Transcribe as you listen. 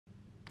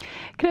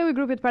Kreu i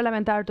grupit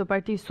parlamentar të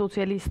Partisë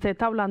Socialiste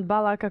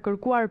Balla ka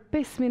kërkuar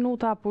 5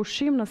 minuta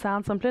pushim në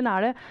seancën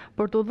plenare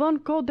për të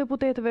dhënë kohë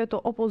deputetëve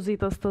të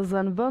opozitës të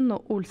zënë vend në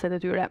ulset e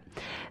tyre.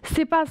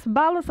 Sipas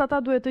Ballës, ata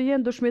duhet të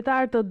jenë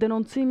dëshmitar të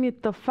denoncimit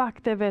të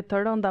fakteve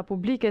të rënda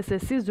publike se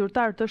si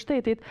zyrtar të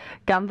shtetit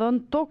kanë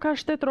dhënë toka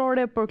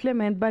shtetërore për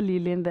Klement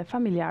Balilin dhe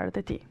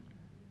familjarët e tij.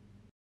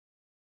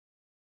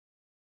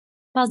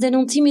 Pas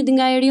denoncimit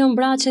nga Erion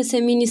Braçe se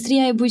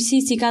Ministria e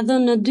Bujqësisë i ka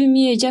dhënë në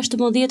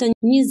 2016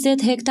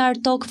 20 hektar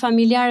tokë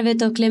familjarëve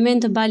të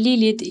Klement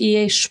Balilit i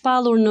e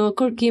shpallur në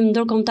kërkim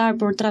ndërkombëtar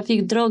për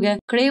trafik droge,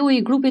 kreu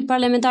i grupit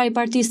parlamentar i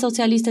Partisë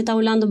Socialiste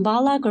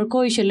Balla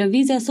kërkoi që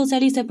Lëvizja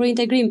Socialiste për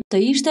Integrim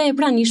të ishte e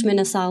pranishme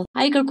në sallë.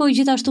 Ai kërkoi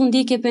gjithashtu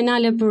ndjekje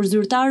penale për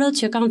zyrtarët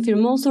që kanë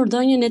firmosur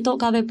dhënien e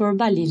tokave për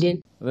Balilin.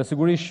 Dhe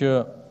sigurisht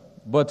që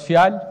bëhet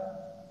fjalë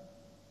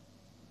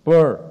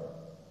për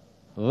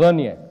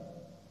dhënie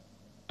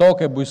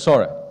toke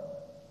bujqësore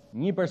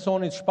një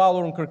personit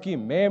shpallur në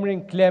kërkim me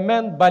emrin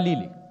Klement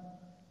Balili.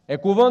 E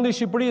Kuvendi i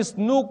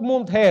Shqipërisë nuk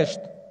mund të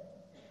hesht,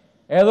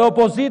 edhe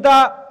opozita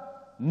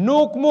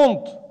nuk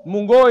mund të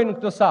mungojë në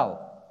këtë sallë,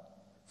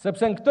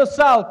 sepse në këtë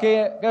sallë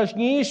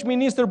është një ish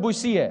ministër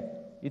bujqësie,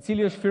 i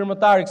cili është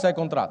firmëtar i kësaj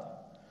kontrate.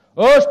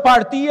 Është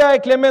Partia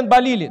e Klement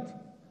Balilit,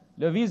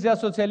 Lëvizja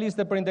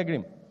Socialiste për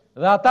Integrim.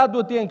 Dhe ata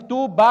duhet të jenë këtu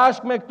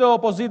bashkë me këtë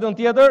opozitën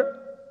tjetër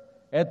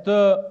e të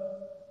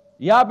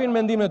japin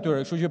mendimin e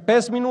tyre. Kështu që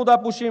 5 minuta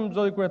pushim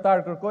zoti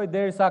kryetar kërkoj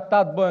derisa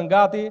këta të bëhen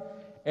gati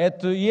e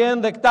të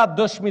jenë dhe këta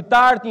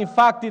dëshmitar të një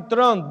fakti të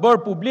rënd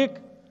bërë publik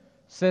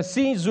se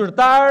si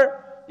zyrtar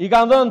i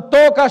kanë dhënë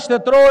toka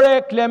shtetërore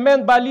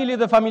Klement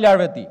Balilit dhe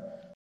familjarëve të tij.